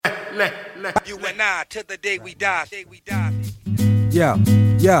You and I till the day we die.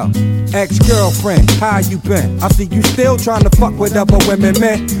 Yo, ex-girlfriend, how you been? I see you still trying to fuck with other women,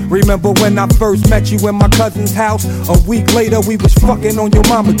 man. Remember when I first met you in my cousin's house? A week later we was fucking on your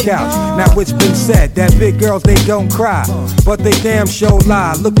mama's couch. Now it's been said that big girls, they don't cry, but they damn sure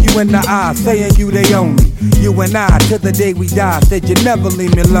lie. Look you in the eye, saying you they only. You and I, till the day we die, said you never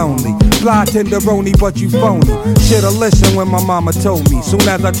leave me lonely. Fly tenderoni, but you phony. Shoulda listened when my mama told me. Soon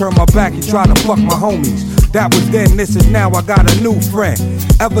as I turn my back, you try to fuck my homies. That was then, this is now, I got a new friend.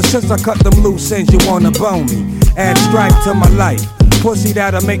 Ever since I cut them loose ends, you wanna bone me. Add strife to my life. Pussy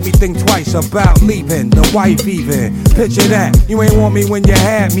that'll make me think twice about leaving. The wife even. Picture that, you ain't want me when you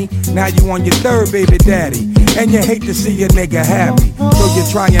had me. Now you on your third baby daddy. And you hate to see a nigga happy. So you're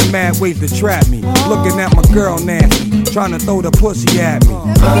trying mad ways to trap me. Looking at my girl nasty, trying to throw the pussy at me.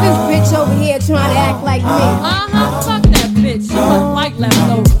 Look at this bitch over here trying to act like me. Fuck that bitch. She look like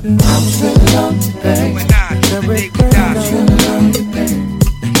leftover. I'm still in love, baby. You and I till the day we die. I'm still in love, baby.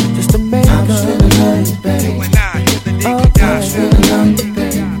 Just to make I'm still in love, baby. You and I till the day we die. I'm still in love,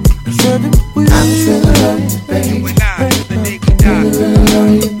 baby. I'm still in love, baby. You and I till the day we die. I'm still in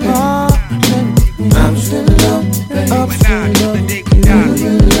love, baby. I'm still in love, baby. You and I till the day we die.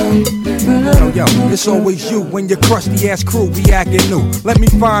 Yo, it's always you when your crusty ass crew be acting new. Let me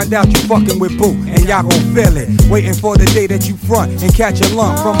find out you fucking with boo, and y'all gon' feel it. Waiting for the day that you front and catch a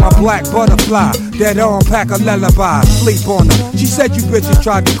lump from my black butterfly. That arm pack a lullaby, sleep on her. She said you bitches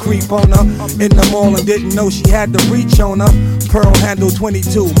tried to creep on her in the mall and didn't know she had the reach on her. Pearl handle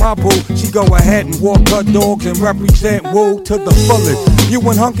 22, my boo. She go ahead and walk her dogs and represent woo to the fullest. You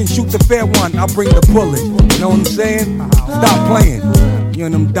and Hunk can shoot the fair one, I'll bring the bullet. You know what I'm saying? Stop playing. You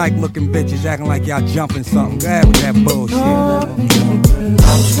and them dyke looking bitches acting like y'all jumping something. Go ahead with that bullshit. I'm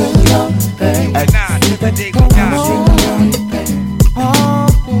still in love, baby. And I till the day we die.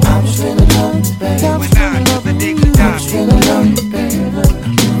 I'm still in love, baby. And I till the day we die. I'm still in love, baby.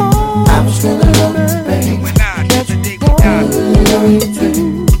 I'm still in love, baby. And I till the day we die.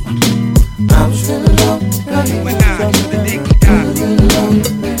 I'm still in love, baby. And I till the day we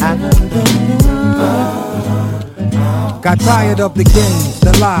Got tired of the games,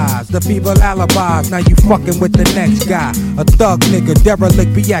 the lies, the feeble alibis. Now you fucking with the next guy. A thug nigga,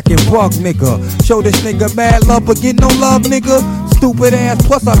 derelict, be acting bug nigga. Show this nigga mad love, but get no love nigga. Stupid ass,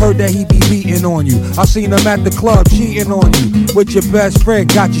 plus I heard that he be beating on you. I seen him at the club cheating on you. With your best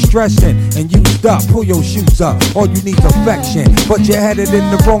friend, got you stressing and used up. Pull your shoes up, all you need's affection. But you headed in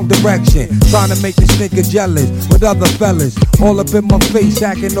the wrong direction. Trying to make this nigga jealous with other fellas. All up in my face,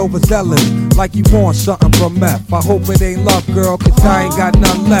 acting overzealous. Like you want something from meth. I hope it ain't love, girl, cause I ain't got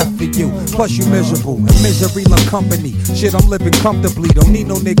nothing left for you. Plus you miserable, and misery love company. Shit, I'm living comfortably. Don't need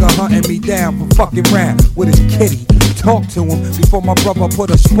no nigga hunting me down for fucking round with his kitty. Talk to him before my brother put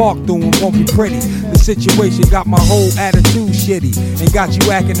a spark through him. Won't be pretty. The situation got my whole attitude shitty and got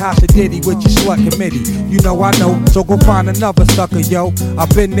you acting hossidity with your slut committee. You know I know, so go find another sucker, yo. I've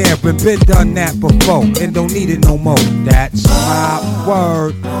been there, been done that before, and don't need it no more. That's my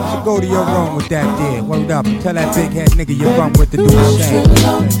word. So go to your room with that deal. Word up and tell that big head nigga you run with to do the same.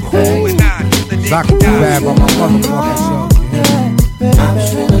 Cause I can be bad by my motherfucking self. I'm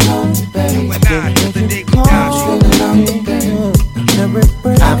still in love, baby. You and I till the day we die. I'm still in love,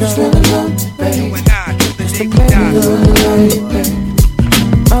 baby. I'm still in love, baby. You and I till the day we die. I'm still in love, baby.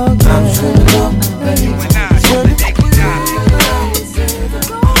 I'm still in love, baby. You and I till the day we die.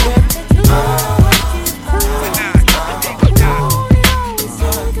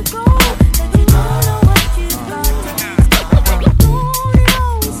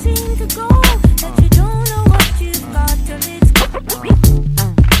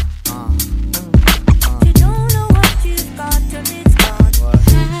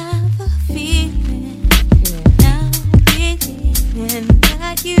 Now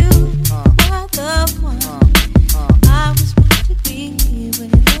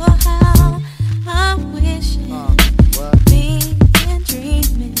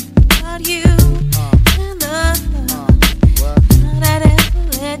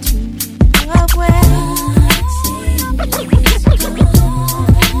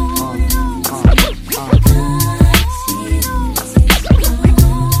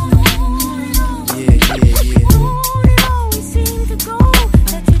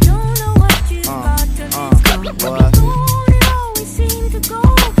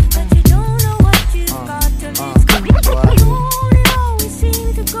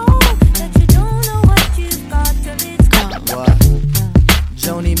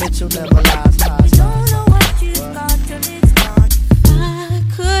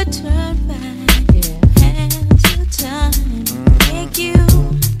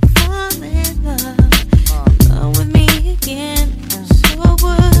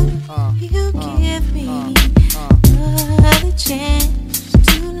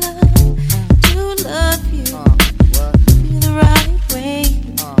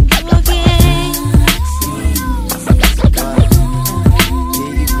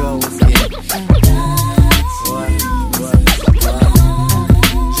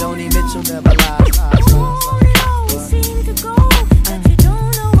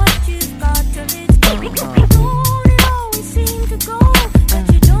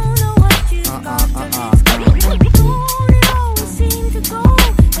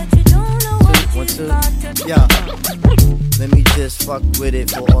with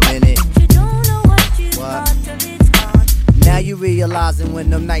it for a minute. You don't know what you've got till it's gone. Now you realizing when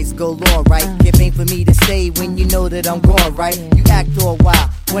them nights go long, right? It ain't for me to stay when you know that I'm gone, right? You act all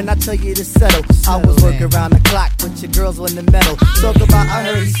wild when I tell you to settle. I was working around the clock, but your girls on the metal. Talk about I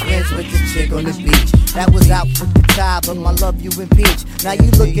heard he's friends with this chick on the beach. That was out with the tie, but my love you impeach. Now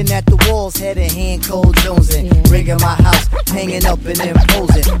you looking at the walls, head in hand, cold jonesing. Rigging my house, hanging up and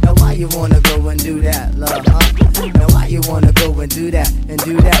imposing. Now why you wanna go and do that, love, huh? Now why you wanna go and do that,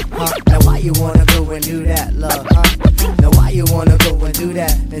 huh? Now why you wanna go and do that, love, huh? Now why you wanna go and do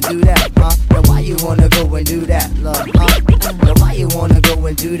that, huh? Now why you wanna go and do that, love, huh? Now why you wanna go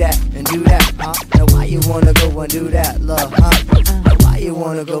and do that, huh? Now why you wanna go and do that, love, huh? Now why you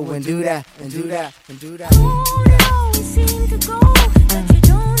wanna go and do that, and do that, and do that? Oh, you always seem to go, but you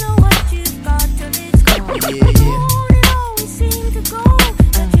don't know what you've got till it's gone. Yeah, yeah. Oh, you always seem to go,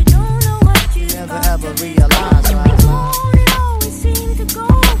 but you don't know what you've Never got ever till it's realize, gone. right? Oh, you always seem to go,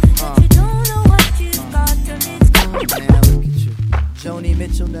 but you don't know what you've got till it's gone. Man, look at you. Joni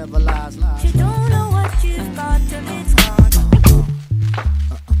Mitchell never lies. You don't know what you've got till it's gone.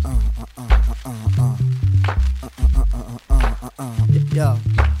 Yo,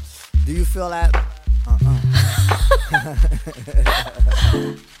 do you feel that?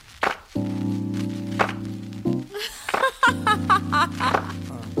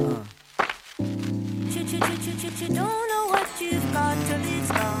 You don't know what you've got till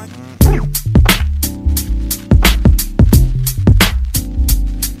it's gone.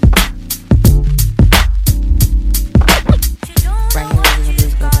 You don't know what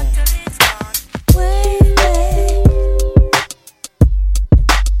you've got till it's gone. Way back.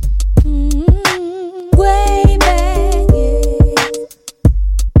 Way back, yeah.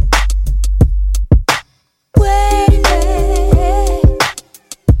 Way back.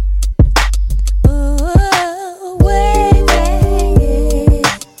 Oh, way back, yeah.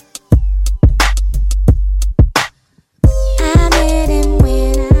 I met him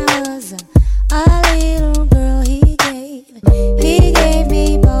when I was a little girl. He gave me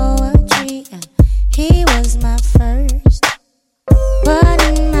poetry. He was my first. But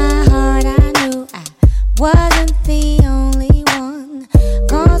in my heart I knew I wasn't the only one.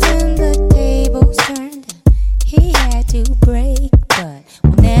 'Cause when the tables turned, he had to break. But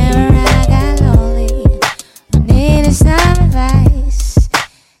whenever I got lonely, I needed some advice,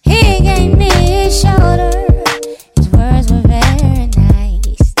 he gave me his shoulder. His words were very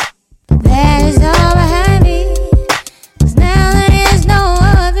nice. But that is all behind me, 'cause now there is no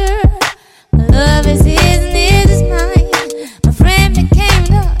other. My love is his and his is mine. My friend became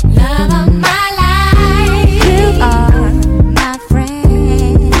the love of my life. You are my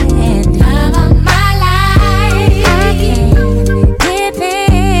friend, love of my life. I can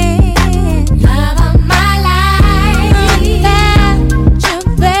depend, love of my life. Without you,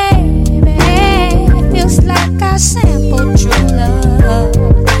 baby, it feels like I sampled true love.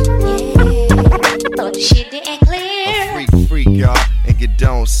 Yeah, but the shit didn't clear. A freak, y'all, and you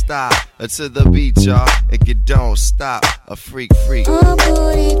don't stop. To the beat, y'all, and you don't stop. A freak. Or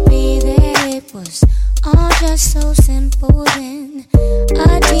could it be that it was all just so simple then?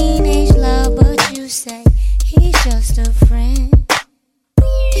 A teenage love, but you say he's just a friend.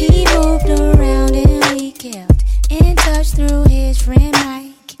 He moved around and we kept in touch through his friend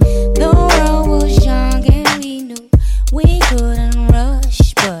Mike. The world was young and we knew we couldn't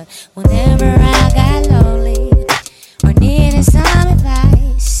rush. But whenever I got lonely or needed some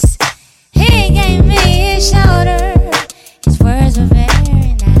advice, he gave me his shoulder. His words were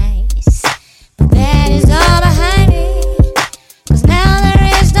very nice. But that is all behind me, 'cause now there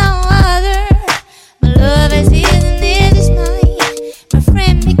is no other. My love is his and his is mine. My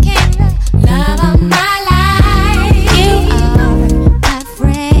friend became the love of my life. You are my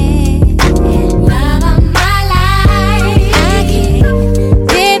friend, love of my life. I can't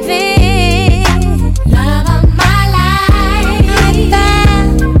depend, love of my life. Without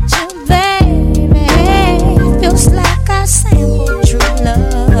you, baby, it feels like I sampled true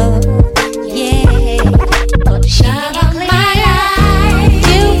love. Yeah, but the shit of my life.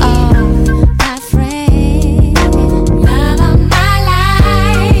 You are my friend, love of my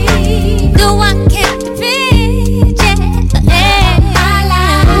life. No one can defend, yeah, love of my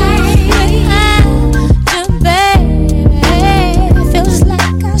life. Without you, baby, it feels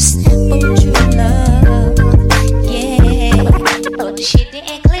like I sampled true love. Yeah, but the shit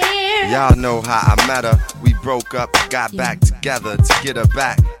didn't clear. Y'all know how I met her. We broke up, got back together to get her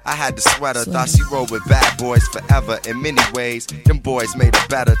back. I had to sweat her, thought she rolled with bad boys forever. In many ways, them boys made her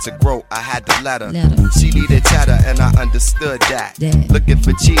better. To grow, I had to let her. She needed cheddar and I understood that. Looking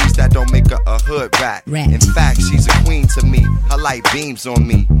for cheese, that don't make her a hood rat. In fact, she's a queen to me. Her light beams on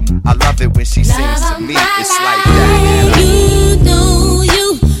me. I love it when she sings to me. It's like that. You know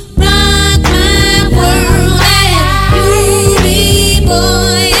you rock my world, and you be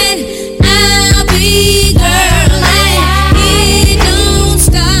boy and I'll be girl, and it don't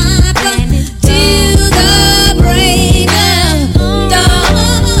stop till the break of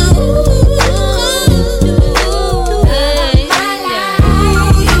dawn.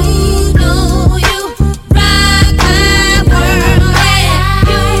 You know you rock my world, and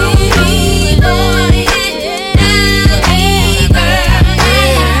you be boy and I'll be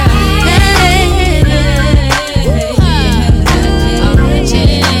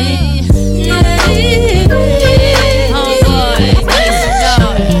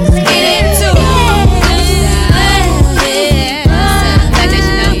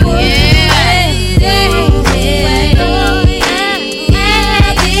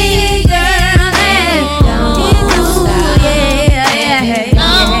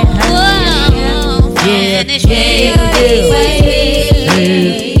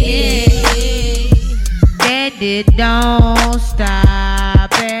It don't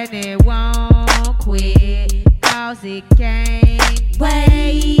stop and it won't quit, 'cause it can't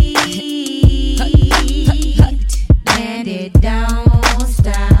wait. And it don't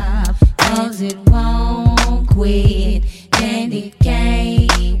stop, 'cause it won't quit, and it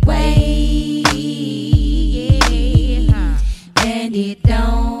can't wait. And it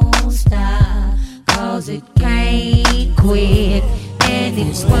don't stop, 'cause it can't quit, and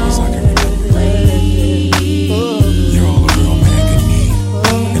it won't wait. You're all a real man can need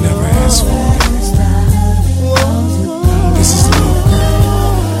and never ask for. This is love, girl.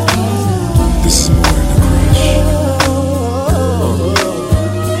 This is more than a crush.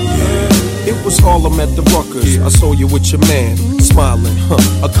 Yeah. It was Harlem at the Ruckers. I saw you with your man, smiling,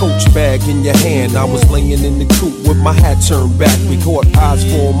 a Coach bag in your hand. I was laying in the coop with my hat turned back. We caught eyes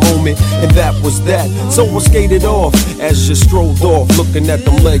for a moment, and that was that. So I skated off as you strolled off, looking at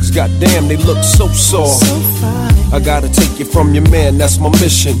them legs. Goddamn, they look so soft. I gotta take you from your man, that's my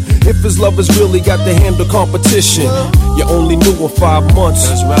mission. If his love has really got to handle competition, you only knew him 5 months.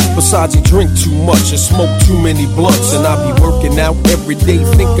 Besides, he drink too much and smoke too many blunts. And I be working out every day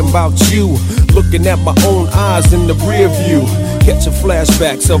thinking about you, looking at my own eyes in the rear view, catching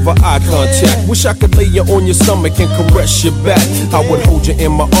flashbacks of our eye contact. Wish I could lay you on your stomach and caress your back. I would hold you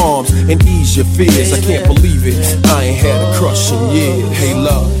in my arms and ease your fears. I can't believe it, I ain't had a crush in years. Hey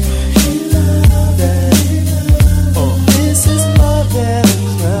love, This is more than a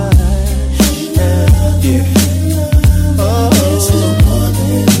crush. yeah. This is more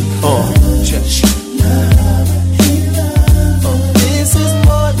than Just This is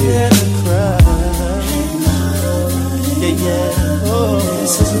more than a crush. Yeah, yeah. Oh,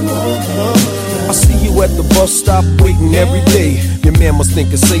 this is more than I see you at the bus stop waiting every day. Your man must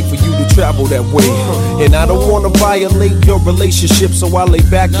think it's safe for you to travel that way. And I don't wanna violate your relationship, so I lay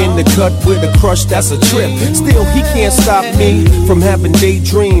back in the cut with a crush that's a trip. Still, he can't stop me from having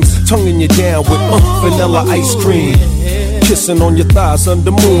daydreams, tonguing you down with vanilla ice cream. Kissing on your thighs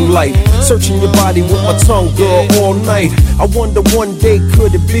under moonlight, searching your body with my tongue, girl, all night. I wonder one day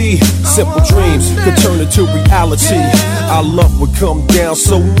could it be simple dreams could turn into reality. Our love would come down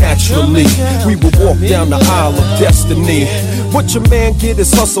so naturally. We would walk down the aisle of destiny. What your man get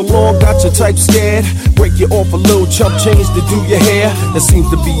is hustle on, got your type scared. Break you off a little chump change to do your hair. That seems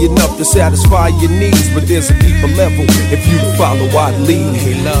to be enough to satisfy your needs, but there's a deeper level if you follow I'd lead.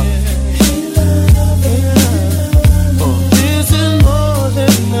 Hey love,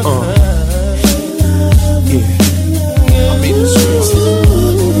 yeah. I mean it's real.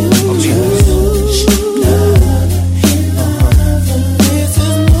 I'm yours. This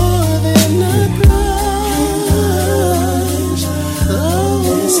is more than a crush. Oh,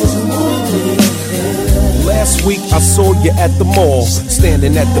 this is more than a crush. Last week I saw you at the mall,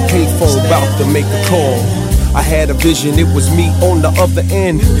 standing at the payphone about to make a call. I had a vision, it was me on the other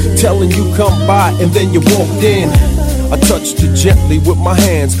end, telling you come by and then you walked in. I touched you gently with my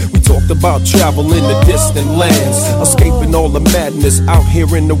hands. We talked about traveling to distant lands, escaping all the madness out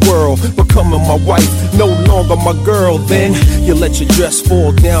here in the world, becoming my wife, no longer my girl. Then you let your dress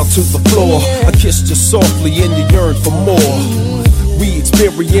fall down to the floor. I kissed you softly and you yearned for more. We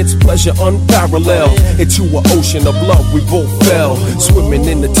experience pleasure unparalleled. Into an ocean of love we both fell, swimming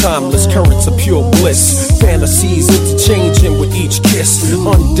in the timeless currents of pure bliss. Fantasies interchanging with each kiss.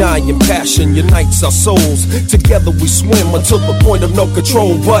 Undying passion unites our souls. Together we swim until the point of no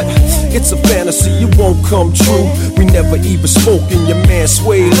control. But it's a fantasy, it won't come true. We never even spoke and your man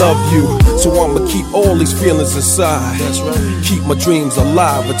Sway loved you. So I'ma keep all these feelings inside. Keep my dreams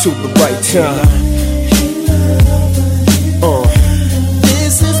alive until the right time.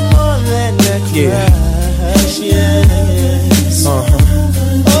 This is more than a crush, yes.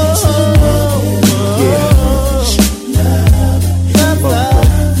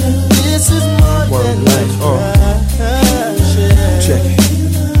 This is more than a crush, yes. Check it.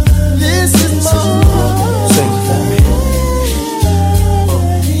 This is more. Sing for me.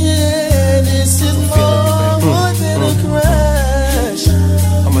 Yeah, this is more than a crush.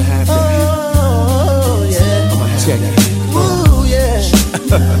 I'ma have that. Oh, yeah. I'ma have that. Ooh, yeah.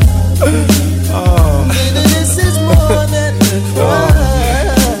 This is more than a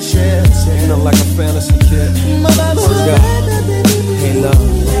crush, yes. You know, like a fantasy kid. Word up. Hey love,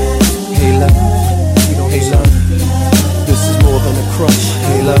 hey love, you know, hey love. This is more than a crush.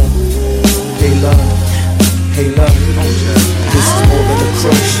 Hey love, hey love, hey love. This is more than a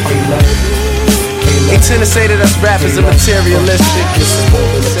crush. Hey love, hey love. They tend to say that us rappers are materialistic. This is more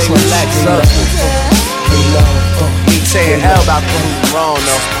than a crush. Lack Hey love, substance. hey love. Me saying L about the wrong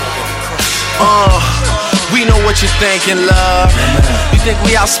though. We know what you're thinking, love. You think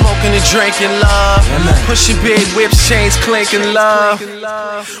we out smoking and drinking, love. Pushing big whips, chains clinking, love.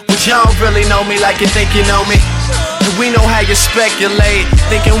 But y'all don't really know me like you think you know me. And we know how you speculate,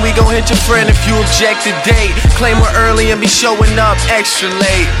 thinking we gon' hit your friend if you object to date. Claim we're early and be showing up extra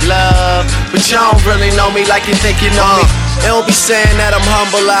late, love. But y'all don't really know me like you think you know me. They don't be saying that I'm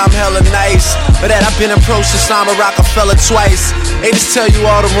humble, I'm hella nice, or that I've been approached to sign a Rockefeller twice. They just tell you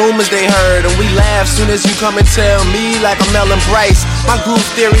all the rumors they heard, and we laugh soon as you come and tell me like I'm Ellen Bryce. My group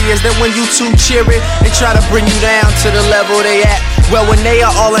theory is that when you too cheery, they try to bring you down to the level they at. Well, when they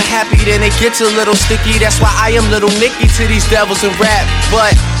are all unhappy, then it gets a little sticky. That's why I am Little Nicky to these devils in rap.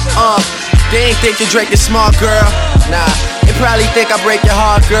 But, they ain't think you Drake is smart, girl. Nah, they probably think I break your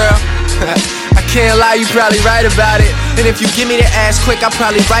heart, girl. I can't lie, you probably right about it. And if you give me the ass quick, I'll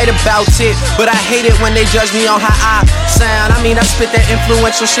probably write about it. But I hate it when they judge me on how I sound. I mean, I spit that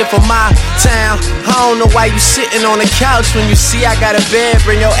influential shit for my town. I don't know why you sitting on the couch when you see I got a bed.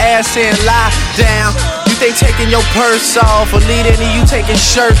 Bring your ass in, lie down. You think taking your purse off or leading to you taking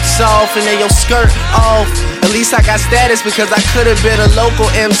shirts off and then your skirt off. At least I got status because I could have been a local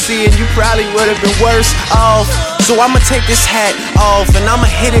MC and you probably would have been worse off. So I'ma take this hat off and I'ma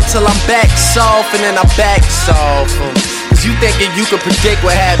hit it till I'm back soft and then I back soft. Cause you thinking you can predict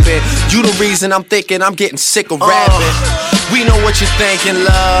what happened. You the reason I'm thinking I'm getting sick of rapping. We know what you're thinking,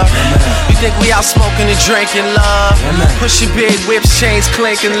 love. You think we out smoking and drinking, love. Pushing big whips, chains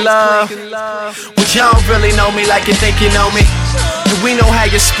clinking, love. But y'all don't really know me like you think you know me. And we know how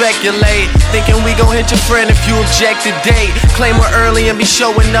you speculate, thinking we gon' hit your friend if you object to date. Claim we're early and be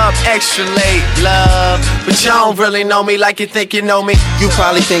showing up extra late, love. But y'all don't really know me like you think you know me. You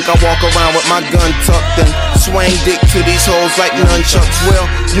probably think I walk around with my gun tucked and swing dick to these hoes like nunchucks. Well,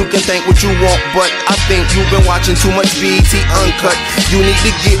 you can think what you want, but I think you've been watching too much BET Uncut. You need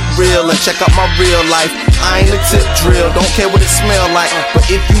to get real and check out my real life. I ain't a tip drill, don't care what it smell like. But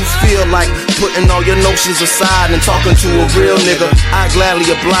if you feel like putting all your notions aside and talking to a real nigga, I gladly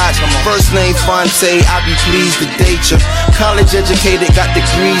oblige. First name Fonte, I be pleased to date ya. College educated, got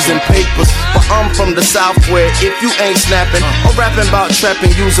degrees and papers, but I'm from the South where if you ain't snapping or rapping about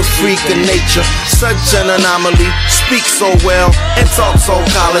trapping, you's a freak of nature. Such an anomaly, speak so well and talk so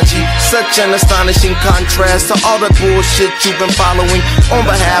college-y. Such an astonishing contrast to all the bullshit you've been following. On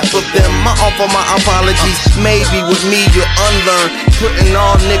behalf of them, I offer my apologies. Maybe with me you'll unlearn putting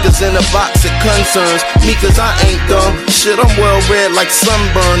all niggas in a box that concerns me, cause I ain't dumb. Shit, I'm well read like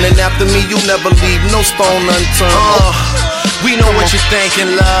sunburn, and after me you never leave no stone unturned. We know what you're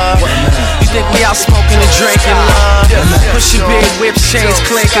thinking, love. You think we out smoking and drinking, love. Pushing big whips, chains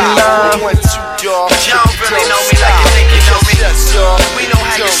clinking, love. But y'all don't really know me like you think you know me. We know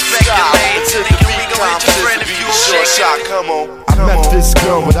how you speculate, thinking we gon' hit your friend if you object. Come on. I met this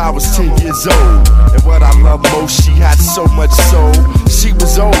girl when I was 10 years old, and what I love most, she had so much soul. She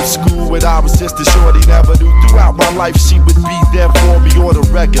was old school when I was just a shorty, never knew throughout my life she would be there for me on the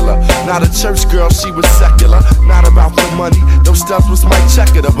regular. Not a church girl, she was secular, not about the money, no stuff was my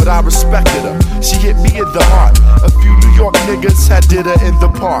checker, but I respected her. She hit me in the heart. A few New York niggas had did her in the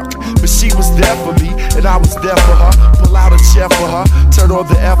park, but she was there for me, and I was there for her. Pull out a chair for her, turn on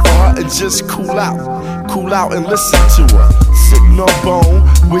the air for her, and just cool out and listen to her. Sitting on bone,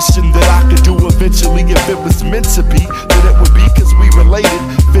 wishing that I could do eventually. If it was meant to be, then it would be, cause we related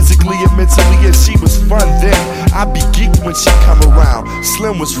physically and mentally, and she was fun then. I'd be geeked when she come around.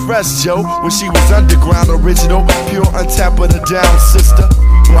 Slim was fresh, Joe, when she was underground. Original, pure, untapped, but a down sister.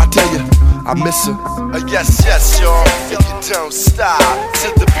 Oh, I tell you, I miss her. Yes, yes, y'all, and you don't stop. To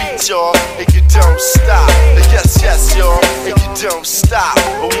the beat, y'all, and you don't stop. Yes, yes, y'all, and you don't stop.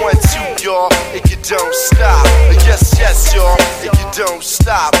 1, 2, y'all, and you don't stop. Yes, yes, y'all, and you don't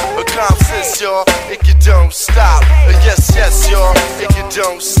stop. Calm sense, y'all, and you don't stop. Yes, yes, y'all, and you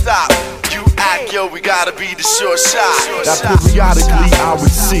don't stop. You act, yo, we gotta be the short shot. Now periodically I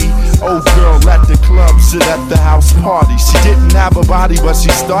would see old girl at the club, sit at the house party. She didn't have a body, but she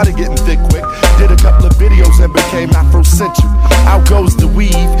started getting thick quick. Did a couple of videos and became Afrocentric. Out goes the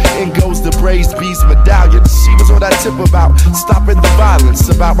weave, in goes the braised bees medallion. She was on that tip about stopping the violence,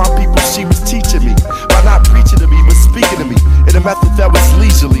 about my people she was teaching me. By not preaching to me, but speaking to me in a method that was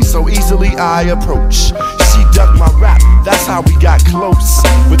leisurely, so easily I approach. She dug my rap, that's how we got close.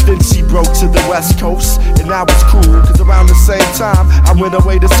 But then she broke to the West Coast, and now it's cool, cause around the same time I went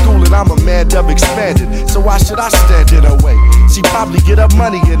away to school, and I'm a man dub expanded. So why should I stand in her way? She probably get her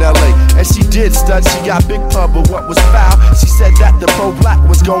money in LA, and she did stud, she got big pub, but what was foul? She said that the pro-black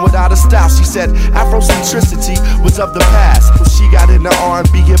was going without a style. She said Afrocentricity was of the past, so she got into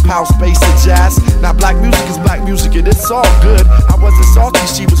R&B, hip-hop, space, and jazz. Now black music is black music, and it's all good. I wasn't salty,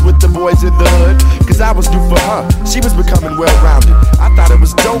 she was with the boys in the hood, cause I was new for her, she was becoming well-rounded. I thought it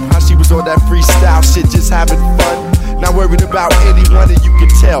was dope how she was on that freestyle shit, just having fun. Not worried about anyone, and you can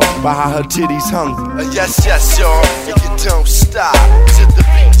tell by how her titties hung. Yes, yes, y'all, and you don't stop. To the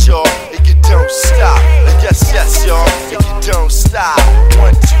beat, y'all, and you don't stop. Yes, yes, y'all, and you don't stop.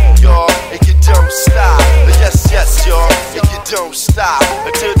 1, 2, y'all, and you don't stop. Yes, yes, y'all, and you don't stop.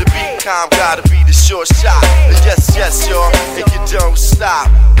 Until the beat calm, gotta be the short shot. Yes, yes, y'all, and you don't stop.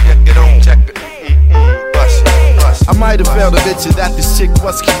 Check it on, check it. I might have failed to mention that this chick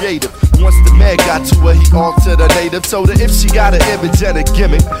was creative. Once the man got to her, he altered her native. Told her if she got an image and a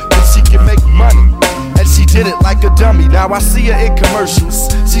gimmick, then she can make money. And she did it like a dummy. Now I see her in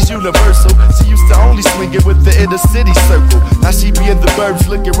commercials. She's universal. She used to only swing it with the inner city circle. Now she be in the burbs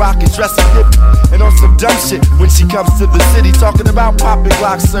looking rockin', dressing hippie, and on some dumb shit when she comes to the city, talking about popping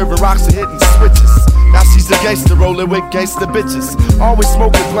glocks, serving rocks, and hitting switches. Now she's a gangster rolling with gangster bitches, always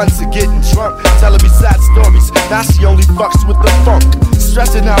smoking blunts and getting drunk, telling me sad stories. Now she only fucks with the funk,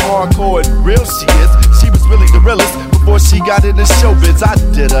 stressing how hardcore and real she is. She was really the realest before she got into showbiz. I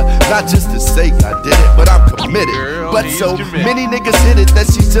did her, not just to say I did it, but I'm committed. But so many niggas hit it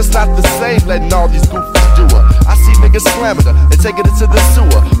that she's just not the same, letting all these goofies do her. I see niggas slamming her and taking it to the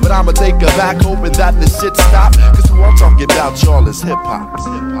sewer, but I'ma take her back, hoping that the shit stop. Cause who I'm talking about, y'all, is hip-hop.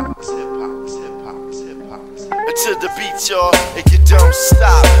 To the beat, y'all, and you don't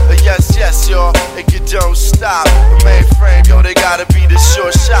stop. Yes, yes, y'all, and you don't stop. Mainframe, yo, they gotta be the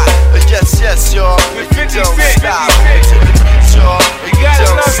short shot. Yes, yes, y'all, and you don't stop. To the beat, y'all, and you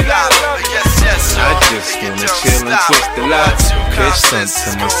don't stop. Yes, yes, y'all. I just wanna chill and twist the lot. Catch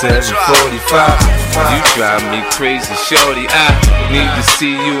something to my 745. You drive me crazy, shorty. I need to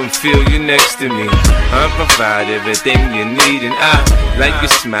see you and feel you next to me. I provide everything you need, and I like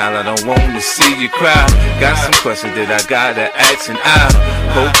your smile. I don't wanna see you cry. Got some questions that I gotta ask, and I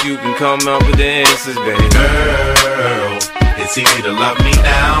hope you can come up with the answers, baby. Girl, it's easy to love me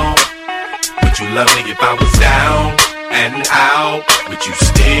now. Would you love me if I was down and out? Would you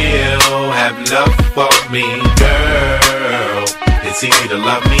still have love for me? Girl, it's easy to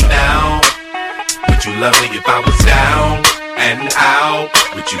love me now. Would you love me if I was down and out?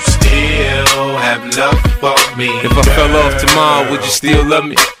 Would you still have love for me? If I fell off tomorrow, would you still love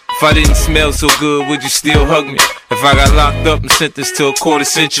me? If I didn't smell so good, would you still hug me? If I got locked up and sentenced to a quarter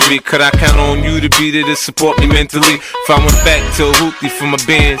century, could I count on you to be there to support me mentally? If I went back to a hoopty for my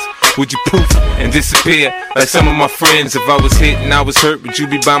bands, would you poof and disappear like some of my friends? If I was hit and I was hurt, would you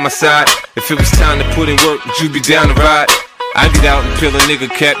be by my side? If it was time to put in work, would you be down to ride? I get out and peel a nigga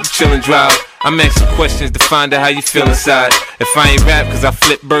cap, you chillin' drive. I'm asking questions to find out how you feel inside. If I ain't rap cause I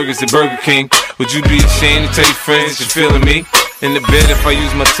flip burgers at Burger King, would you be ashamed to tell your friends that you're feeling me? In the bed, if I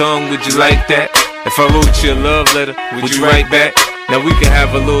use my tongue, would you like that? If I wrote you a love letter, would you write back? Now we can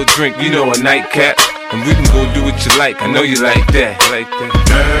have a little drink, you know, a nightcap, and we can go do what you like. I know you like that.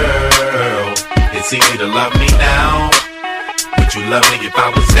 Girl, it's easy to love me now. Would you love me if I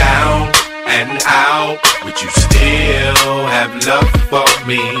was down and out? Would you still have love for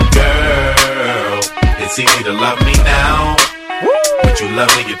me? Girl, it's easy to love me now. Would you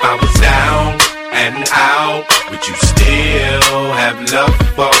love me if I was down and out, but you still have love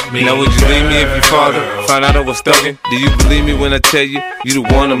for me. Now would you leave me if your father found out I was thugging? Do you believe me when I tell you, you the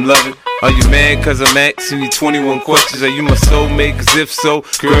one I'm loving? Are you mad cause I'm asking you 21 questions? Are you my soulmate? Cause if so,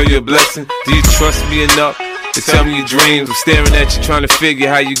 girl, you're a blessing. Do you trust me enough to tell me your dreams? I'm staring at you trying to figure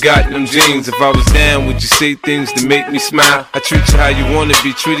how you got them jeans. If I was down, would you say things to make me smile? I treat you how you wanna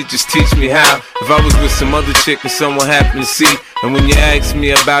be treated, just teach me how. If I was with some other chick and someone happened to see, and when you asked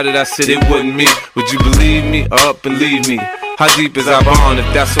me about it, I said it wasn't me, would you believe me or up and leave me? How deep is our bond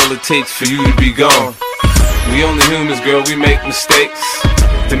if that's all it takes for you to be gone? We only humans, girl, we make mistakes.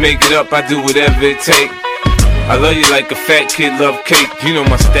 To make it up, I do whatever it takes. I love you like a fat kid love cake. You know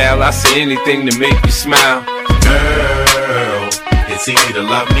my style, I say anything to make you smile. Girl, it's easy to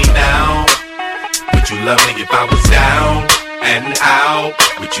love me now. Would you love me if I was down and out?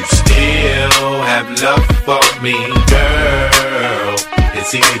 Would you still have love for me? Girl,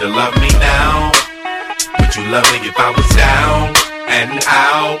 it's easy to love me now. Would you love me if I was down and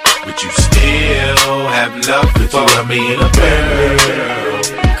out? Would you still have love for me? Could you love me in a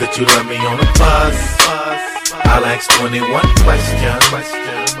Bentley? Could you love me on a bus? I'll ask 21 questions,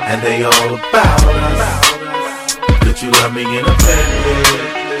 and they all about us. Could you love me in a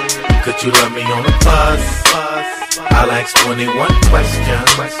Bentley? Could you love me on a bus? I'll ask 21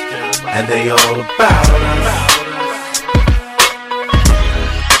 questions, and they all about us.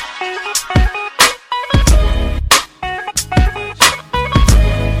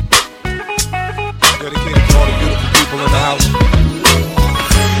 Dedicated to all the beautiful people in the house.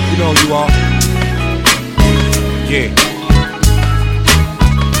 You know who you are. Yeah.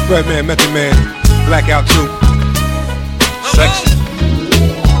 Redman, Method Man, Blackout 2. Sexy.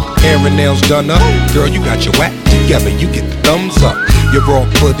 Hair and nails done up. Girl, you got your act together, you get the thumbs up. Your raw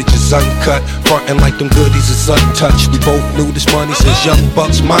footage is uncut, frontin' like them goodies is untouched. We both knew this money since young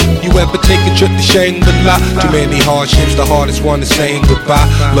bucks. Mom, you ever take a trip to Shangri-La? Too many hardships, the hardest one is saying goodbye.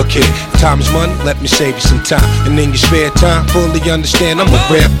 Look here, if time is money, let me save you some time. And in your spare time, fully understand I'm a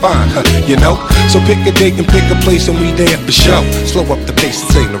rare find, you know? So pick a date and pick a place and we there for show. Slow up the pace,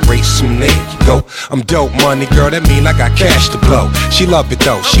 this ain't a race, and there you go. I'm dope money, girl, that mean I got cash to blow. She love it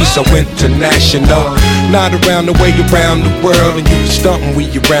though, she's so international. Not around the way, around the world, and you can stuntin' we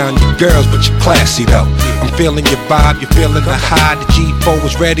around your girls, but you're classy though. I'm feeling your vibe, you're feeling the high. The G4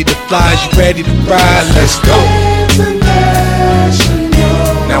 is ready to fly, you ready to ride? Let's go.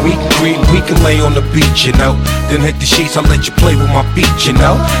 Now we can cream, we can lay on the beach, you know. Then hit the sheets, I'll let you play with my feet, you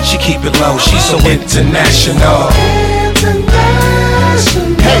know. She keep it low, she's so international.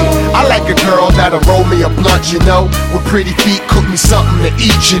 Hey, I like a girl that'll roll me a blunt, you know. With pretty feet, cook me something to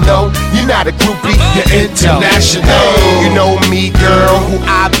eat, you know. You're not a groupie, you're international. You know me, girl, who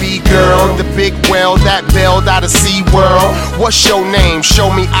I be, girl. The big whale that bailed out of SeaWorld. What's your name? Show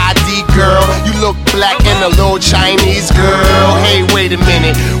me ID, girl. You look black and a little Chinese, girl. Hey, wait a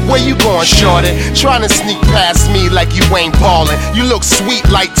minute, where you going, shorty? Trying to sneak past me like you ain't ballin'. You look sweet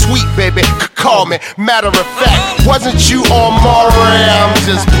like Tweet, baby, call me. Matter of fact, wasn't you on Maury? I'm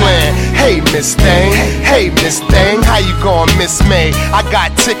just playing. Hey, Miss Thing, hey, Miss Thing, how you going, Miss May? I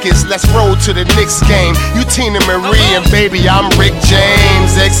got tickets, let's roll to the Knicks game. You Tina Marie and baby, I'm Rick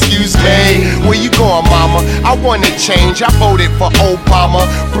James. Excuse me, where you going, mama? I wanna change, I voted for Obama.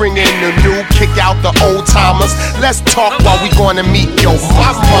 Bring in the new, kick out the old timers. Let's talk while we gonna meet your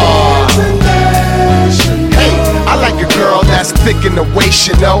mama. Hey, I like a girl that's thick in the waist,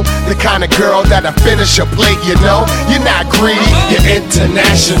 you know. The kind of girl that'll finish a plate, you know. You're not greedy, you're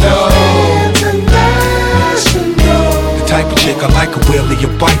international. The type of chick I like a wheelie a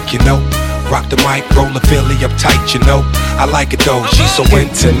bike, you know. Rock the mic, roll the Philly up tight, you know. I like it though, she's so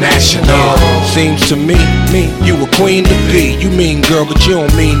international. Seems to me, you a queen to be. You mean girl, but you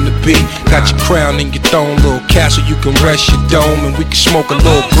don't mean to be. Got your crown and your throne, little castle, you can rest your dome. And we can smoke a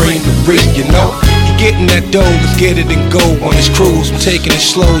little greenery, you know. You getting that dough, let's get it and go on this cruise. I'm taking it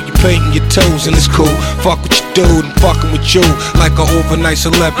slow, you painting your toes and it's cool. Fuck what you do, I'm fucking with you. Like an overnight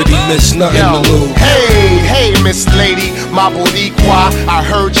celebrity, miss nothing to lose. Hey, Miss Lady, my Boricua. I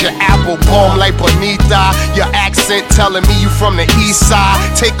heard your apple bomb like Bonita. Your accent telling me you from the east side.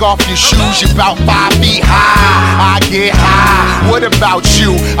 Take off your shoes, you're about 5 feet high. I get high. What about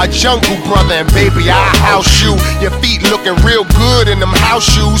you? A jungle brother, and baby, I house you. Your feet looking real good in them house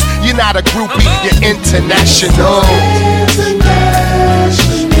shoes. You're not a groupie, you're international.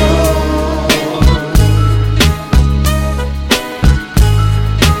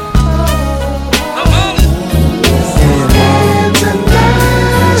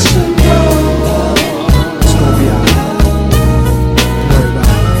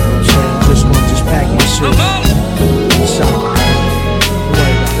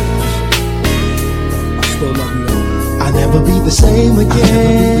 same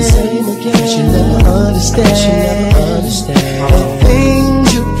again. She'll never understand. The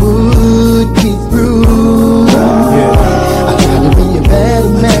things you put me through. I tried to be a better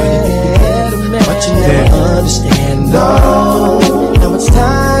man, but you never understand. No, now it's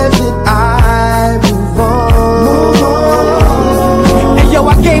time that I move on. Hey yo,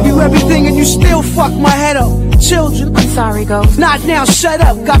 I gave you everything and you still fuck my head up. Children, I'm sorry, Ghost. Not now, shut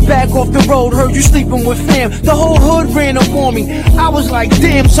up. Got back off the road, heard you sleeping with fam. The whole hood ran up on me. I was like,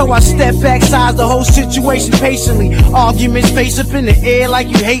 damn, so I stepped back, sized the whole situation patiently. Arguments face up in the air like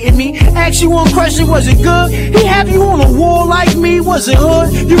you hating me. Ask you one question, was it good? He have you on a wall like me, was it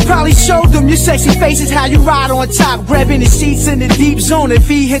hood? You probably showed them your sexy faces, how you ride on top, grabbing the sheets in the deep zone. If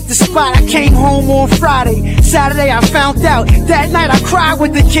he hit the spot, I came home on Friday. Saturday, I found out. That night, I cried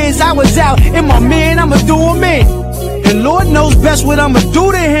with the kids. I was out. And my man, I'ma do him in. And Lord knows best what I'ma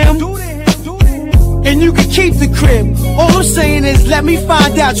do to him. And you can keep the crib. All I'm saying is let me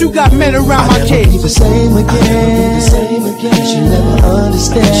find out you got men around my kids. Be the same again. She'll never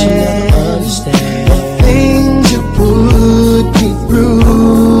understand. The things you put me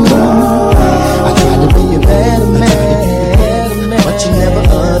through. I tried to be a better man, but you never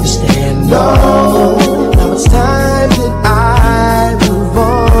understand. No, now it's time that I move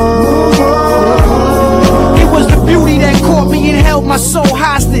on. It was the beauty that caught me and held my soul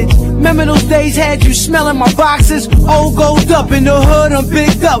hostage. Remember those days had you smelling my boxes? Old gold up in the hood, I'm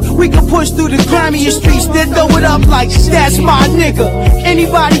bigged up. We can push through the grimiest streets, then throw it up like that's my nigga.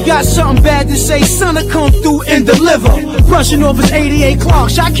 Anybody got something bad to say, son, to come through and deliver. Brushing off his 88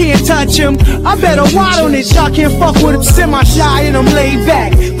 Clarks, I can't touch him. I better wide on it, y'all can't fuck with him. Semi-shy and I'm laid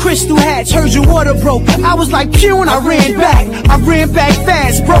back. Crystal hats, heard your water broke. I was like pew and I ran back. I ran back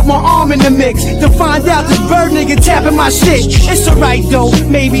fast, broke my arm in the mix. To find out this bird nigga tapping my shit. It's alright though,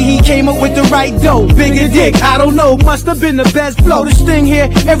 maybe he came up with the right dough. Bigger dick, I don't know, must have been the best flow. This thing here,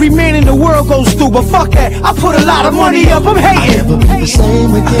 every man in the world goes through. But fuck that, I put a lot of money up, I'm hating. I'll never be the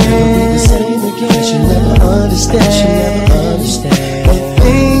same again. She'll never understand. The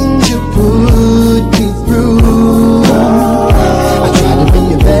things you put me through. I try to be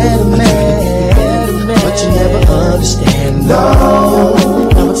a better man, but you never understand. No,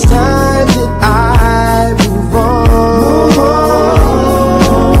 now it's time that I move on.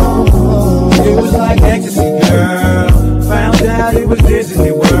 It was like ecstasy, girl. Found out it was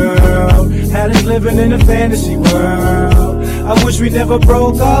Disney World. Had us living in a fantasy world. I wish we never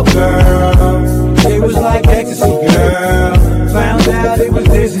broke up, girl. It was like ecstasy, girl. Found out it was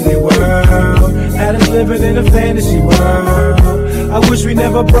Disney World. Had us living in a fantasy world. I wish we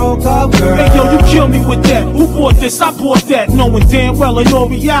never broke up, girl. Hey yo, you kill me with that. Who bought this? I bought that. Knowing damn well in all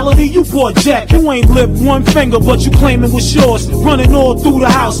reality, you bought Jack. You ain't lift one finger, but you claim it was yours. Running all through the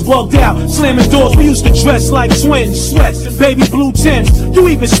house, bugged out, slamming doors. We used to dress like twins, sweats, baby blue tints. You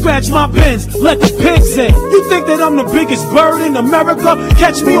even scratch my bins, let the pigs in. You think that I'm the biggest bird in America?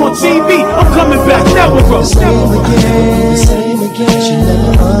 Catch me on TV, I'm coming back, never go. Same again, she'll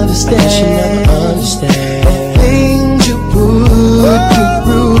never understand. The things you put me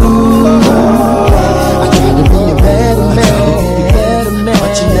through. I try to be a better man,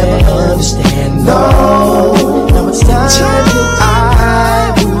 but you never understand. No, now it's time that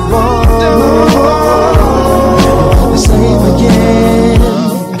I move on. Never be the same again.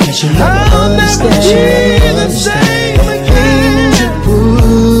 I guess you'll never understand. The things you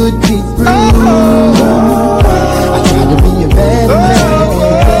put me through.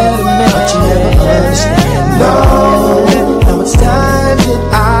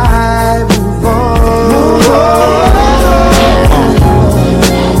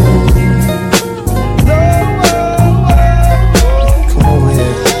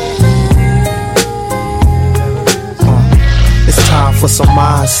 For some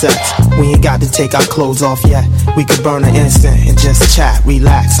mindsets, we ain't got to take our clothes off yet. We could burn an instant and just chat,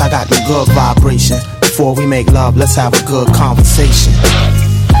 relax. I got the good vibration. Before we make love, let's have a good conversation.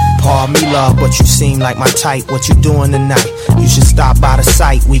 Pardon me, love, but you seem like my type. What you doing tonight? You should stop by the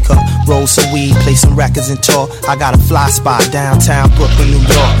site. We could roll some weed, play some records and talk. I got a fly spot downtown Brooklyn, New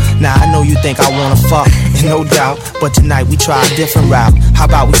York. Now I know you think I wanna fuck, and no doubt, but tonight we try a different route. How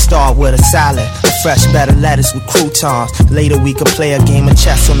about we start with a salad, a fresh bed of lettuce with croutons. Later we could play a game of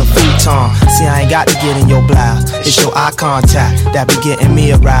chess on the futon. See, I ain't got to get in your blouse. It's your eye contact that be getting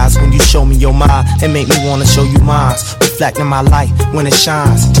me aroused. When you show me your mind and make me wanna show you mine. Reflecting my light when it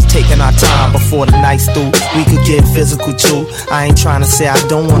shines. Just taking our time before the night's through. We could get physical too. I ain't trying to say I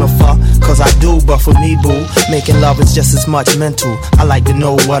don't wanna fuck, cause I do, but for me, boo, making love is just as much mental. I like to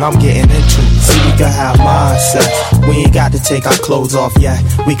know what I'm getting into. See, we can have mindsets. We ain't got to take our clothes off yet.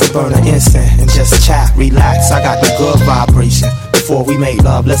 We could burn an instant and just chat, relax. I got the good vibration. Before we make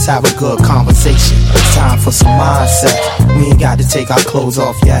love, let's have a good conversation. It's time for some mindset. We ain't got to take our clothes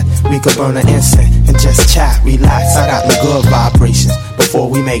off yet. We could burn an incense and just chat, relax. I got the good vibrations. Before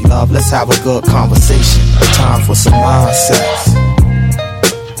we make love, let's have a good conversation. It's time for some mindset.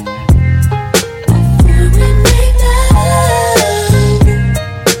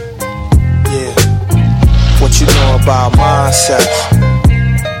 What you know about mindsets?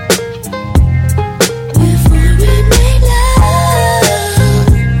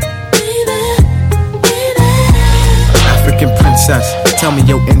 African princess, tell me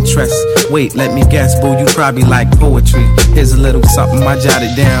your interest. Wait, let me guess, boo, you probably like poetry. Here's a little something I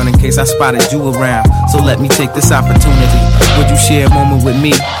jotted down in case I spotted you around. So let me take this opportunity. Would you share a moment with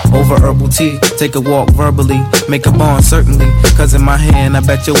me over herbal tea? Take a walk verbally, make a bond certainly. Cause in my hand, I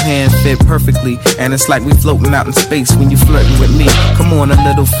bet your hand fit perfectly. And it's like we floating out in space when you flirting with me. Come on, a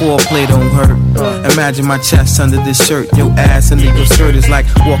little foreplay don't hurt. Imagine my chest under this shirt. Your ass under your skirt is like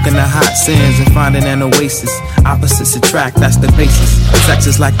walking the hot sands and finding an oasis. Opposites attract, that's the basis. Sex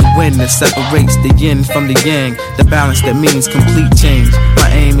is like the wind that separates the yin from the yang. The balance that means complete change. My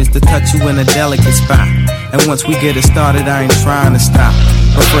aim is to touch you in a delicate spot. And once we get it started, I ain't trying to stop.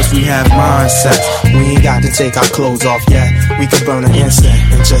 But first we have mindsets. We ain't got to take our clothes off yet. We can burn an incense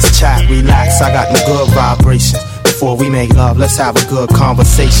and just chat, relax. I got the good vibrations. Before we make love, let's have a good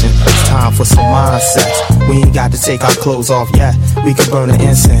conversation. It's time for some mindsets. We ain't got to take our clothes off yet. We can burn an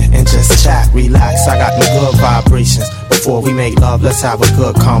incense and just chat, relax. I got the good vibrations. Before we make love, let's have a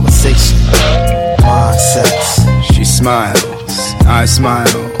good conversation. Mindsets. She smiles, I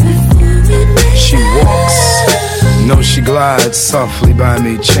smile. She walks, no, she glides softly by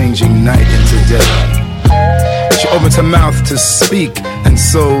me, changing night into day. She opens her mouth to speak, and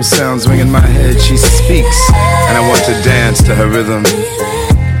soul sounds ring in my head. She speaks, and I want to dance to her rhythm.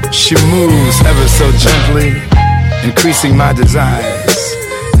 She moves ever so gently, increasing my desires.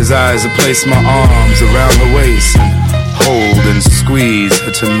 Desires to place my arms around her waist and hold and squeeze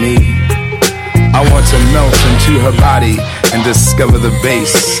her to me. I want to melt into her body and discover the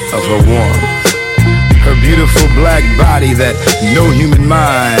base of her warmth. Her beautiful black body that no human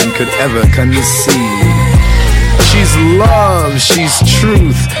mind could ever conceive. She's love, she's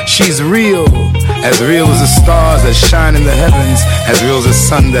truth, she's real as the stars that shine in the heavens, as real as the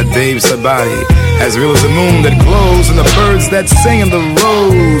sun that bathes her body, as real as the moon that glows and the birds that sing and the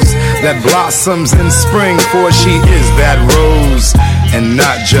rose that blossoms in spring. For she is that rose, and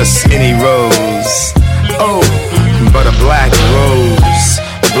not just any rose. Oh, but a black rose.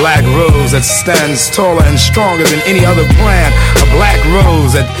 A black rose that stands taller and stronger than any other plant. A black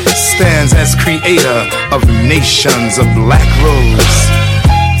rose that stands as creator of nations. A black rose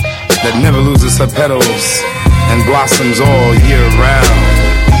that never loses her petals and blossoms all year round.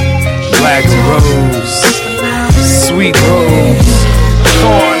 Black rose, sweet rose,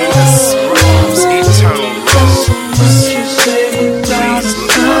 thornless rose, eternal rose. Please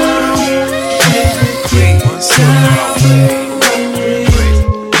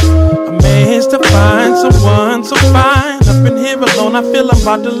Amazed to find someone so fine. Up in here alone, I feel I'm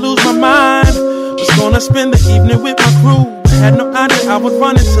about to lose my mind. Was gonna spend the evening with my crew. Had no idea I would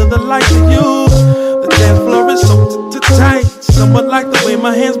run into the light of you. The dance floor is so tight, somewhat like the way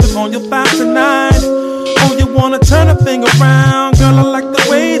my hands been on your thigh tonight. Oh, you wanna turn a thing around, girl? I like the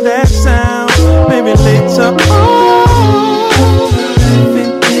way that sounds. Maybe later on,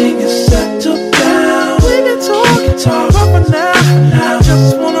 everything is settled down. We can talk, but for now, I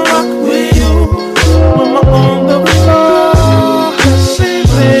just wanna rock with you. When we're on the floor, see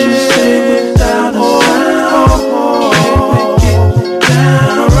me without a sound.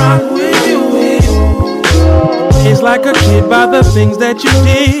 Rock with you. It's like a kid by the things that you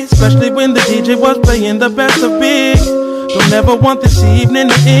did, especially when the DJ was playing the best of big. Don't ever want this evening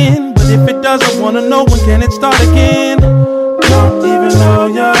to end, but if it does, I wanna know when can it start again. Don't even know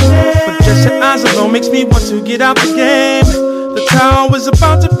your name, but just your eyes alone makes me want to get out the game. The tower is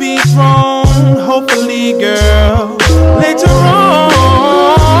about to be thrown, hopefully, girl, later on.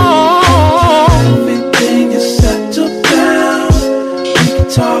 Everything is settled down.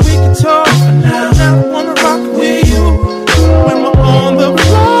 We can talk, but now I wanna rock with you. When we're on the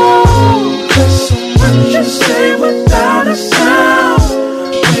floor, there's so much you say without a sound.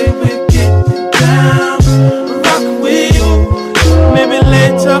 The way we're getting down, rock with you. Maybe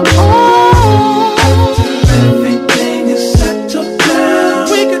later on, after everything is settled down,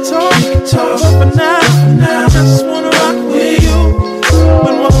 we can talk, but for now, I just wanna rock with you.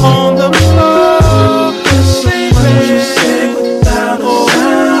 When we're on the floor, there's so much you say without a sound.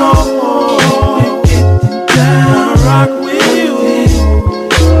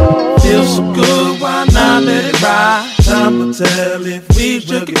 tell if we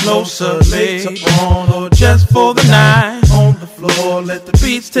should get closer later on or just for the night. On the floor, let the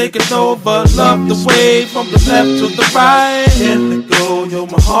beats take it over. Love the way from the left to the right. Can't let go, yo,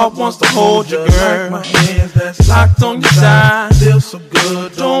 my heart wants to hold you, girl. My hands that's locked on your side. Feel so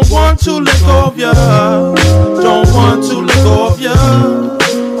good, don't want to let go of ya. Don't want to let go of ya.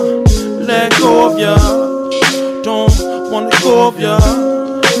 Let go of ya. Don't want to let go of ya.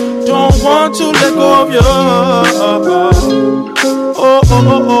 Don't want to let go of ya. Oh, oh, oh,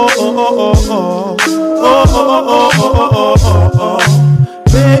 oh, oh, oh, oh. Oh, oh, oh, oh, oh, oh, oh.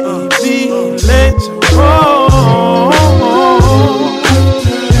 Baby, later on,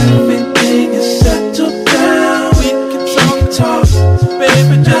 everything is settled down. We can talk,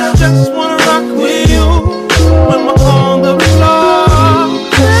 baby. Just wanna rock with you when we're on the floor.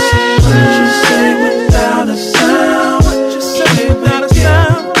 What you say without a sound? What you say without a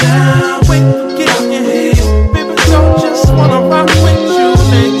sound? Wait, get in your head, baby. Don't just wanna rock with you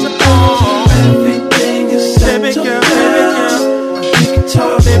later on.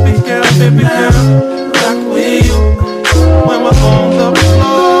 Baby girl, rock with you when we're on the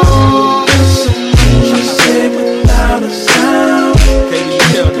floor. So much you say without a sound. Baby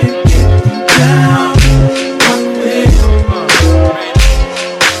girl, get down, rock with you.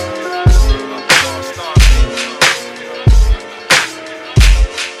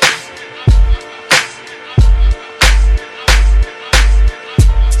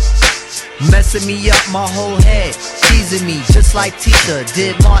 Messing me up my whole head, teasing me just like Tita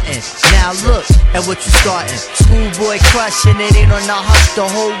did Martin. Now look at what you starting. Schoolboy crush and it ain't on the hush. The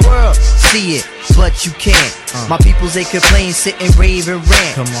whole world see it, but you can't. My peoples they complain, sit and rave and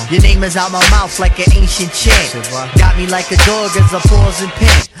rant. Your name is out my mouth like an ancient chant. Got me like a dog as a pause and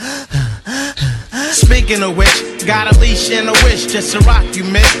pant. Speaking of which, got a leash and a wish just to rock you,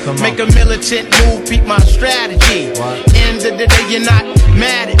 miss. Make a militant move, peep my strategy. End of the day, you're not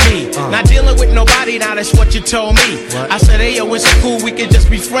mad at me. Not dealing with nobody, now that's what you told me. I said, hey, yo, it's cool, we can just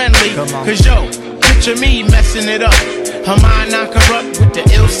be friendly. Cause yo, picture me messing it up. Her mind not corrupt with the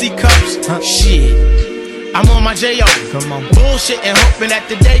LC cups. Shit, I'm on my J.O. Bullshit and hoping that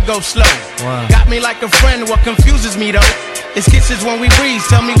the day goes slow. Got me like a friend, what confuses me though it's kisses when we breathe,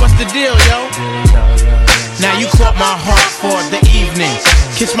 tell me what's the deal, yo. Now you caught my heart for the evening.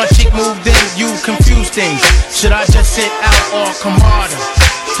 Kiss my cheek, move then you confuse things. Should I just sit out or come harder?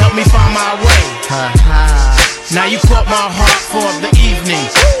 Help me find my way. Now you caught my heart for the evening.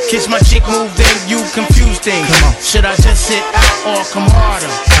 Kiss my cheek, move then you confuse things. Should I just sit out or come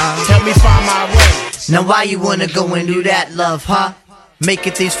harder? Help me find my way. Now why you wanna go and do that, love, huh?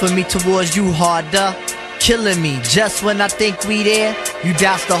 Making things for me towards you harder. Killing me just when I think we there. You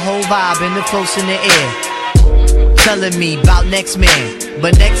douse the whole vibe and the close in the air. Telling me about next man,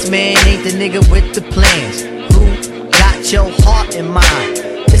 but next man ain't the nigga with the plans. Who got your heart in mind?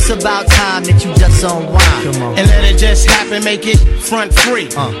 It's about time that you just unwind. And let it just happen, make it front free.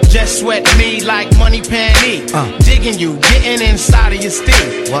 Just sweat me like money panty. Digging you, getting inside of your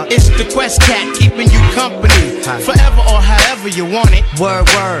steam. It's the Quest Cat keeping you company. Forever or however you want it. Word,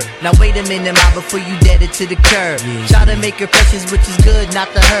 word. Now wait a minute, ma, before you dead it to the curb. Try to make impressions, which is good, not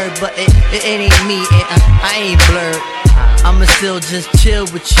the herd. But it ain't me, I ain't blurred. I'ma still just chill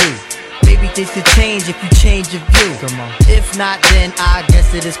with you. Maybe things could change if you change your view. If not, then I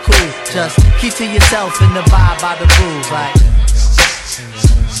guess it is cool. Just keep to yourself and abide by the rules. Like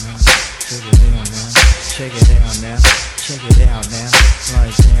check it out now, check it out now,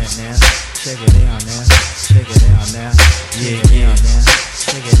 like that now. Check it out now, check it out now, yeah, now.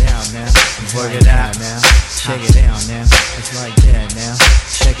 Check it out now, work it out now. Check it out now, it's like that now.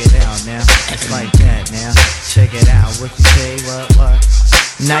 Check it out now, it's like that now. Check it out, what you say, what?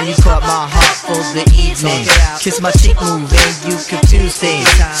 Now you caught my heart for the evening. Kiss my cheek, move and you confuse things.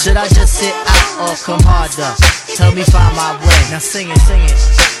 Should I just sit out or come harder? Tell me find my way. Now sing it, sing it.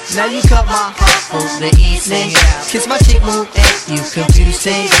 Now you caught my heart for the evening. Kiss my cheek, move and you confuse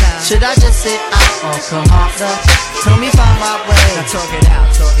things. Should I just sit out or come harder? Tell me find my way. Now talk it out,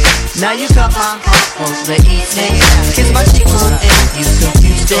 talk it out. Now you caught my heart for the evening. Kiss my cheek, move and you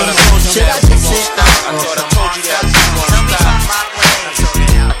confuse things. Should I just sit out or come harder? Tell me find my way.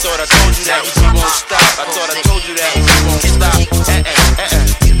 I thought I told you that we won't stop. I thought I told you that we won't stop.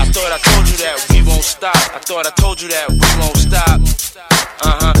 I thought I told you that we won't stop. I thought I told you that we won't stop.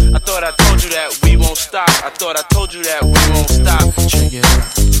 I thought I told you that we won't stop. I thought I told you that we won't stop. Check it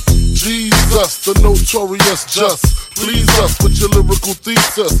out. Jesus, the notorious just. Please us with your lyrical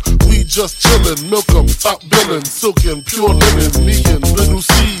thesis. We just chillin', milk 'em, top billin', silkin', pure linen, me and Little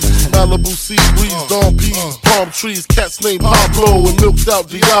C. Malibu sea breeze, Don P's, palm trees, cats named Pablo and milked out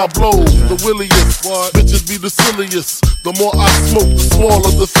Diablo. The williest, bitches be the silliest. The more I smoke, the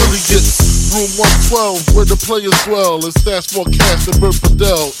smaller the Philly gets. Room 112, where the players dwell, and stash more cash than Bert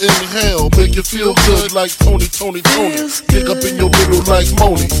Fidel. Inhale, make you feel good like Tony. Pick up in your middle like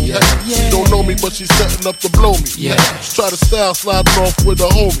Moni. She don't know me, but she's setting up to blow me. Try to style sliding off with a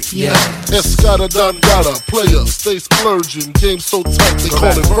homie. Escada Don Gata, player, stay splurging. Game so tight, they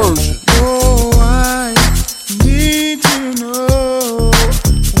call it version. Oh, I need to know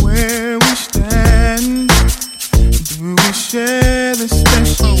where we stand. Do we share the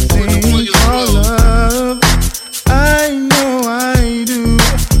special thing called love? I know I do.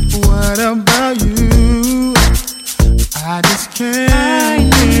 What about you? I just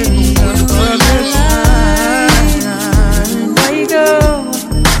can't get enough of this time. Where you go?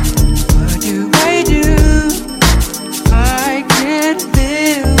 What do I do? I can't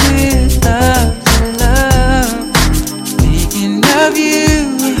live without your love. Thinking of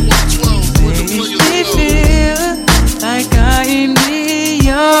you makes me feel like I am the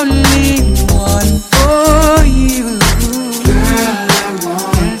only one for you. Girl, I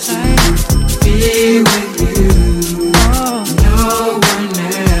want to be with you. No one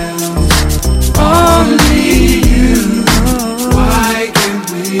else, only you. Why can't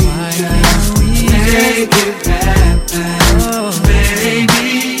we just make it happen?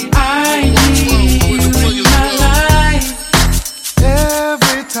 Baby, I need you in my life.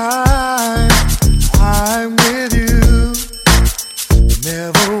 Every time I'm with you,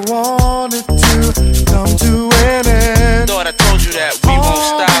 never wanted to come to an end. Thought I told you that we won't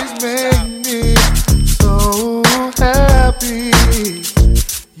stop. Make me so happy.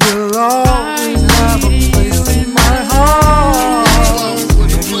 You'll always have a place in my heart.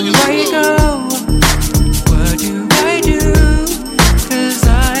 Where you go? What do I do? 'Cause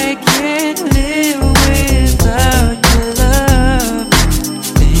I can't live without your love.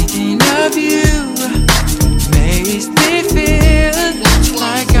 Thinking of you makes me feel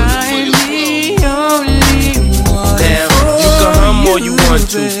like I'm the only one. Damn, you can hum all you want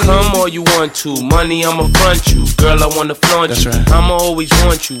to, come all you want to. Money, I'ma front you. Girl, I wanna flaunt you. I'ma always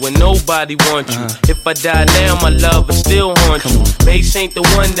want you when nobody wants you. If I die now, my love will still haunt you. Mace ain't the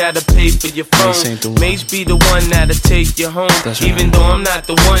one that'll pay for your phone. Mace be the one that'll take you home. Even though I'm not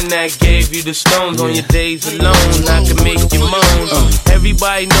the one that gave you the stones on your days alone, I can make you moan.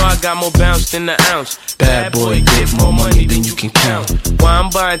 Everybody know I got more bounce than the ounce. Bad boy, get more money than you can count. Why I'm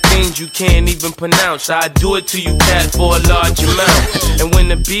buying things you can't even pronounce. I do it to you, cat, for a large amount. And when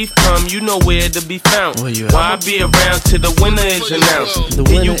the beef come, you know where to be found. Why I be around till the winner is announced?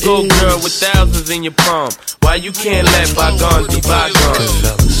 Here you go, girl, with thousands in your palm. Why you can't let bygones be bygones?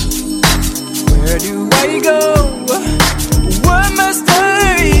 Where do I go? What must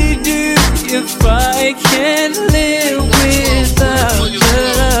I do if I can't live without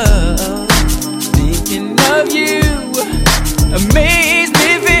love? Thinking of you amazes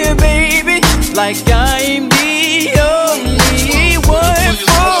me feel, baby, like I'm the only one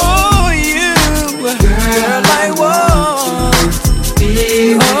for you. Girl, I want to be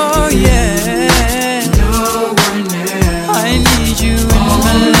with you. Yeah. No one else. I need you in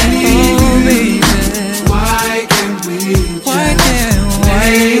my life, oh, baby. Why can't we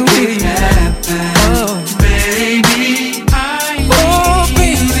make it happen? Oh, baby, I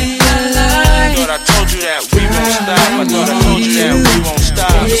thought I told you that we won't stop. I thought I told you that we won't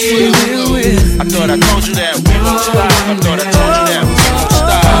stop. I thought I told you that we won't stop. I thought I told you that we won't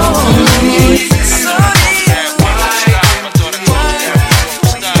stop.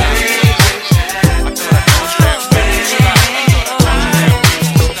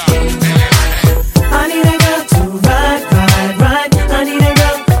 I need a girl to ride. I need a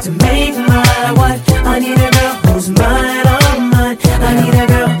girl to make my wife. I need a girl who's mine, all mine. I need a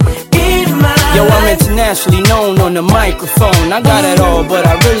girl in my Yo, I'm internationally known on the microphone. I got it all, but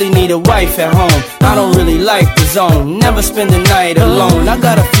I really need a wife at home. I don't really like the zone, never spend the night alone. I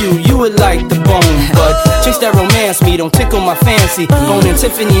got a few you would like the bone, but chicks that romance me don't tickle my fancy. Bone and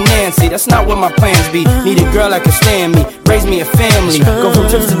Tiffany Nancy, that's not what my plans be. Need a girl that can stand me, raise me a family. Go from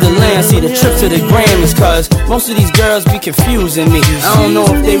trips to the land, see the trip to the Grammys. Cause most of these girls be confusing me. I don't know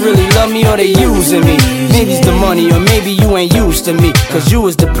if they really love me or they using me. Maybe it's the money or maybe you ain't used to me. Cause you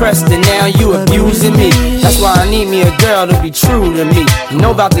was depressed and now you abusing me. That's why I need me a girl to be true to me.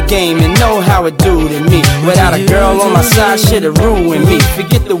 Know about the game and know how it do to me. Without a girl on my side, shit'll ruin me.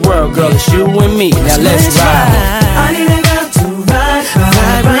 Forget the world, girl, it's you and me. Now let's ride. I need a girl to ride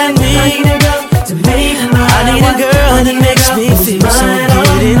me. I need a girl to make my I need a girl that makes me feel so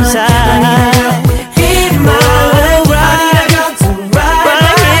good inside. I need a girl in my life. I need a girl to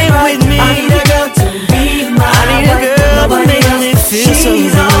ride with me.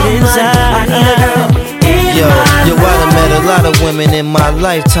 women in my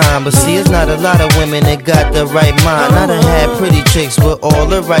lifetime, but see, it's not a lot of women that got the right mind. I done had pretty chicks with all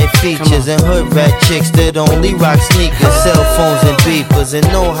the right features, and hood rat chicks that only rock sneakers, cell phones and beepers, and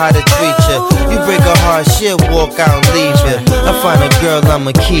know how to treat ya. You break a heart, she'll walk out and leave ya. I find a girl,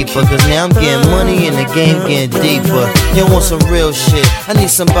 I'ma keep her, cause now I'm getting money and the game getting deeper. You want some real shit, I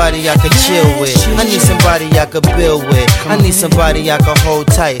need somebody I could chill with, I need somebody I could build with, I need somebody I could hold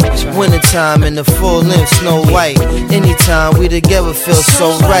tight. Wintertime in the full length Snow White, anytime we together feel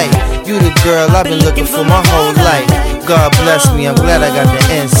so right. You the girl I've been looking for my whole life. God bless me, I'm glad I got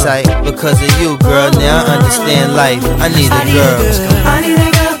the insight. Because of you, girl, now I understand life. I need a girl. I need a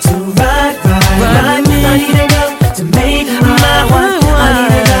girl to ride. I need a girl to make my one. I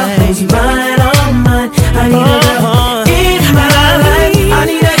need a girl who's mine, all mine. I need a girl in my life. I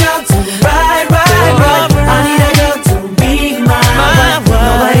need a girl to ride. I need a girl to be my wife.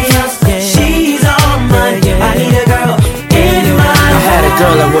 Nobody else, she's all mine. I need a girl in my life. I had a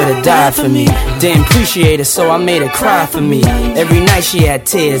girl that would've died for me. Didn't appreciate it, so I made her cry for me. Every night she had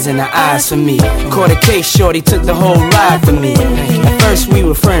tears in her eyes for me. Caught a case, shorty took the whole ride for me. At first we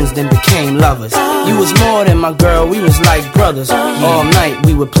were friends, then became lovers. You was more than my girl, we was like brothers. All night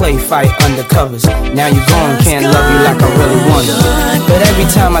we would play fight undercovers. Now you gone, can't love you like I really wanted. But every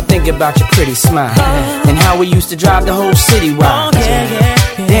time I think about your pretty smile and how we used to drive the whole city wild.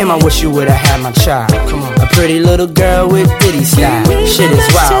 Damn, I wish you would've had my child. A pretty little girl with ditty style. Shit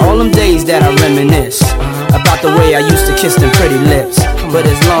is wild, all them days that I reminisce about the way I used to kiss them pretty lips. But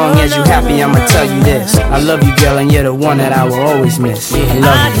as long as you happy, I'ma tell you this: I love you, girl, and you're the one that I will always miss. I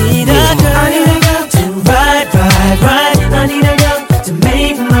love you. I need a girl to ride. I need a girl to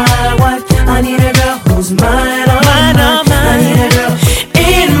make my wife. I need a girl who's mine, all mine. I need a girl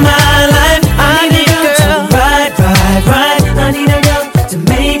in my life. I need a girl to ride. I need a girl to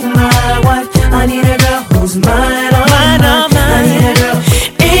make my wife. I need a girl who's mine, all mine. I need a girl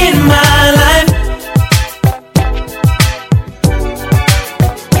in my life.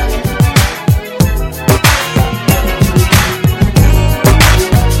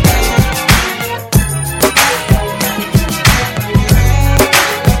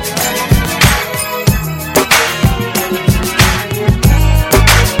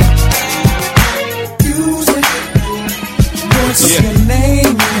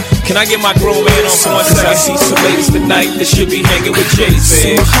 Can I get my grown man on for one second? I see some ladies tonight that should be hanging with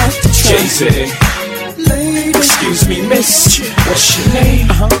Jay-Z. Jay-Z. Excuse me, miss, what's your name?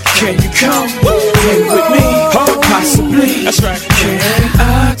 Can you come hang with me? Possibly. That's right. Can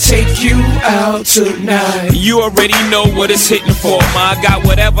I take you out tonight? You already know what it's hitting for. Ma, I got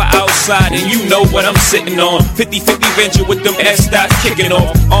whatever outside and you know what I'm sitting on. 50-50 venture with them S-dots kicking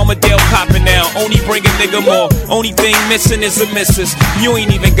off. Armadale popping now, only bring a nigga more. Only thing missing is a missus. You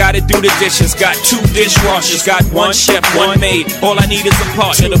ain't even gotta do the dishes. Got 2 dishwashers, got 1 chef, 1 maid. All I need is a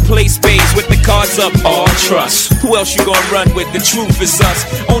partner to play spades with the cards up. All trust. Who else you gonna run with? The truth is us.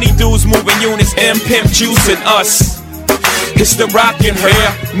 Only dudes moving units, M Pimp Juice and us. It's the rockin'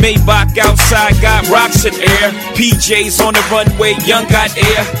 hair. Maybach outside got rocks in air. PJs on the runway, young got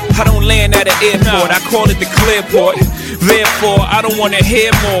air. I don't land at an airport, I call it the Clearport. Therefore, I don't wanna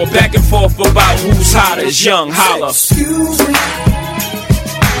hear more back and forth about who's hotter. Young holla. Excuse me.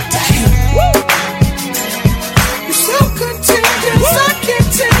 You're so contagious, I can't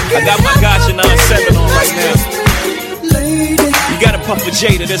take it. I got my Gotcha 9-7 on right now. You gotta puff a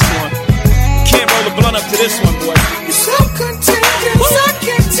J to this one. Can't roll a blunt up to this one, boy. You're so contagious, I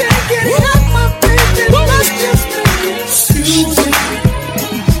can't take it. Not my baby, let's just make it. Excuse me,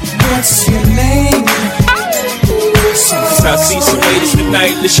 what's your name? I see some ladies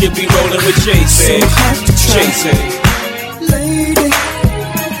tonight that should be rolling with Jay-Z. Jay-Z. Lady,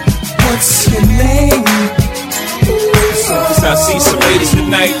 what's your name? I see some ladies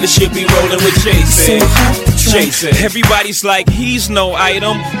tonight that should be rolling with Jay-Z. Jay-Z. Everybody's like, he's no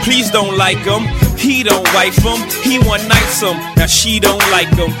item. Please don't like him. He don't wife him. He one nights him. Now she don't like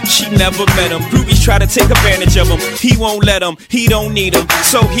him. She never met him. Groupies try to take advantage of him. He won't let him. He don't need him.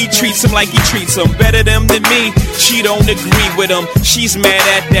 So he treats him like he treats him. Better them than me. She don't agree with him. She's mad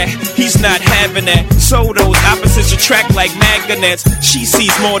at that. He's not having that. So those opposites attract like magnets. She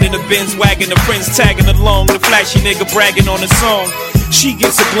sees more than a Benz wagon. The friends tagging along. The flashy nigga bragging on the song. She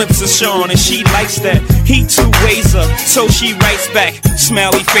gets a glimpse of Sean and she likes that. He two-ways her, so she writes back.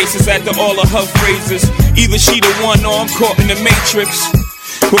 Smiley faces after all of her phrases. Either she the one or I'm caught in the matrix.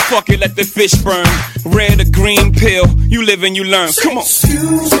 But fuck it, let the fish burn. Red or green pill, you live and you learn. Come on.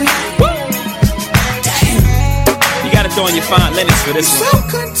 Excuse me. You gotta throw in your fine linens for this one. So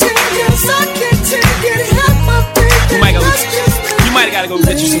contagious, I can't take it. Help my baby. You might have gotta go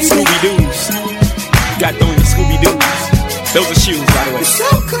get you some Scooby-Doos. You gotta throw in your Scooby-Doos. Those are shoes, by the way. So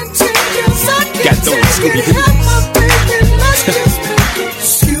contagious, I can't Got those Scooby Doo.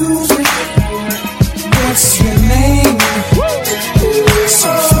 Excuse me, what's your name? So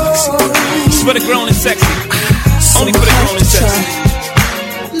foxy. It's for the grown and sexy. Only for the grown and sexy.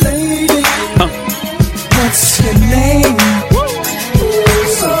 Lady, what's your name?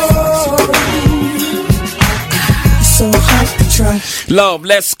 So hot to try. Love,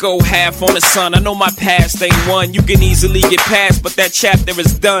 let's go half on the sun. I know my past ain't one you can easily get past, but that chapter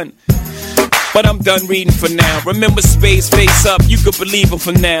is done. But I'm done reading for now. Remember Spades face up, you could believe it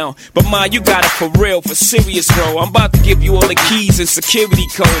for now. But ma, you got it for real, for serious, bro. I'm about to give you all the keys and security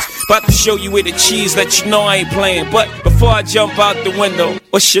codes. About to show you where the cheese, let you know I ain't playing. But before I jump out the window,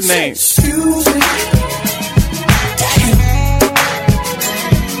 what's your name? Excuse me. Damn.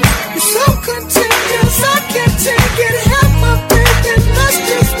 You're so contagious, I can't take it. Have my faith and let's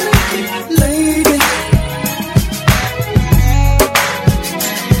just make it, lady.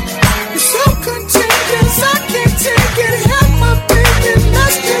 You're so contagious, I can't take it. Have my faith and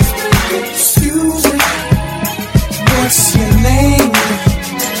let's just make it. Excuse me. What's your name?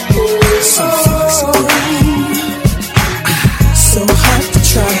 So foxy. So hot to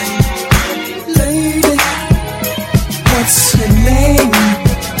try. Lady, what's your name?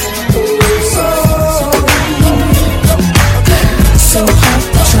 So hot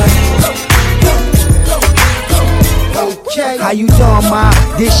to try. How you doing, ma?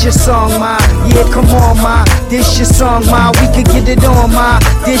 This your song, ma. Yeah, come on, ma. This your song, ma. We could get it on, ma.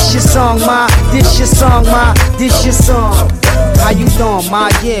 This your song, ma. This your song, ma. This your song. How you doing, ma?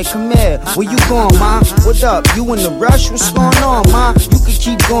 Yeah, come here. Where you going, ma? What up? You in the rush? What's going on, ma? You can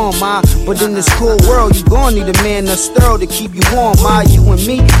keep going, ma. But in this cool world, you gon' need a man that's thorough to keep you warm, ma. You and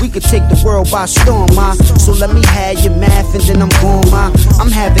me, we could take the world by storm, ma. So let me have your math and then I'm going, ma.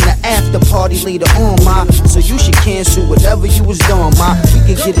 I'm having an after party later on, ma. So you should cancel whatever you was doing, ma. We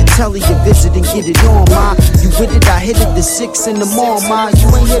could get a telly, a visit and get it on, ma. You with it, I hit it to 6 in the morning, ma. You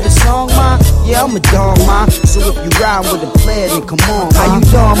ain't hear the song, ma? Yeah, I'm a dog, ma. So if you ride with a player, then come on, ma. How you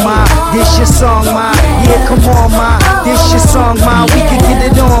doing, ma? This your song, ma. Yeah, come on, ma. This your song, ma. We could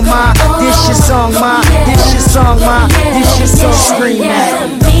get it on, ma. This your song, ma. This your song, ma. This your song. Scream at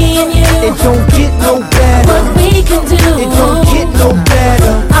it. It don't get no better. What we can do. It don't get no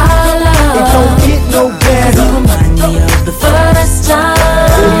better. It don't get no better. You remind me of the first time.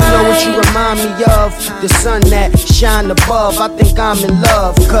 You know what you remind me of? The sun that shine above. I think I'm in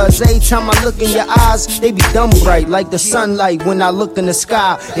love. Cause every time I look in your eyes, they be dumb bright like the sunlight when I look in the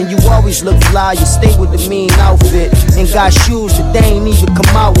sky. And you always look fly. You stay with the mean outfit. And got shoes that they ain't even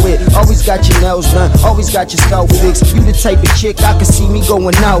come out with. Always got your nails done. Always got your scalp fixed. You the type of chick I can see me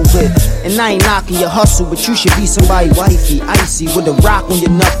going out with. And I ain't knocking your hustle, but you should be somebody wifey, icy, with a rock on your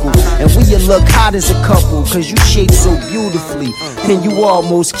knuckle. And we you look hot as a couple, cause you shape so beautifully. And you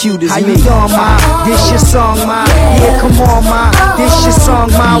almost cute as me. How you doing, ma? This your song, ma. Yeah, come on, ma. This your song,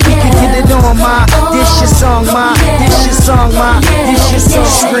 ma. We can get it on, ma. This your song, ma. This your song, ma. This your song.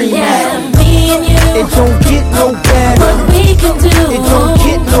 Scream at it. It don't get no better. What we can do. It don't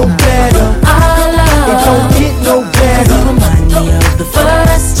get no better. It don't get no better. Remind me of the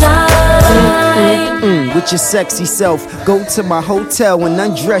first time. With your sexy self, go to my hotel and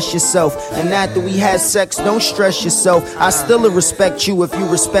undress yourself. And after we had sex, don't stress yourself. I still respect you if you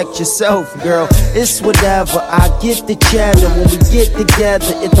respect yourself, girl. It's whatever, I get the cheddar. When we get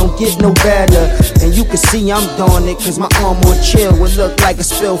together, it don't get no better. And you can see I'm doing it, cause my arm on chill would look like a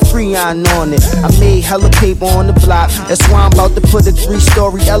spill Freon on it. I made hella paper on the block, that's why I'm about to put a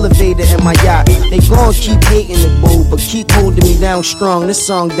 3-story elevator in my yacht. They gon' keep hating the boo, but keep holding me down strong. This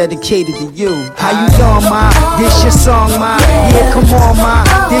song dedicated to you. How you doing, ma? This your song, ma. Yeah, come on, ma.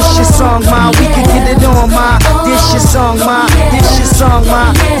 This your song, ma. We can get it on, ma. This your song, ma. This your song,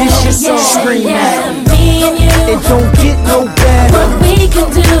 ma. This your song. Scream at it. It don't get no better. What we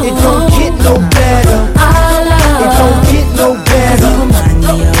can do. It don't get no better. It don't get no better. Remind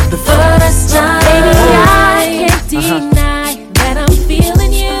me of the first time. Baby, I can't deny that I'm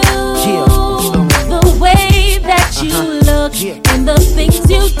feeling you. The way that you look and the things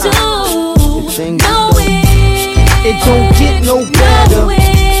you do. It don't get no better.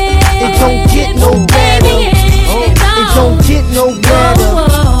 It don't get no better. It don't get no better.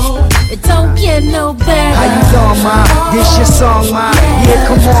 It don't get no better. How you doing, ma? This your song, ma. Yeah,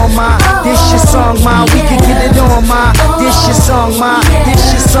 come on, ma. This your song, ma. We can get it on, ma. This your song, ma.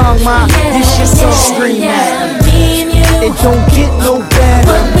 This your song, ma. This your song. Scream at it. It don't get no better.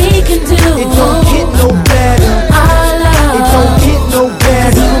 What we can do. It don't get no better. It don't get no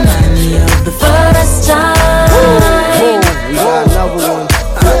better. Remind me of the first time. We got another one.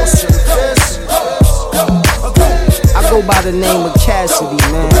 I go by the name of Cassidy,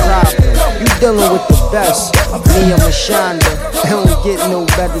 man. Proper. You dealing with the best. Me and Mashonda. It don't get no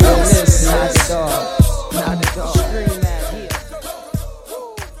better than this. Not at all.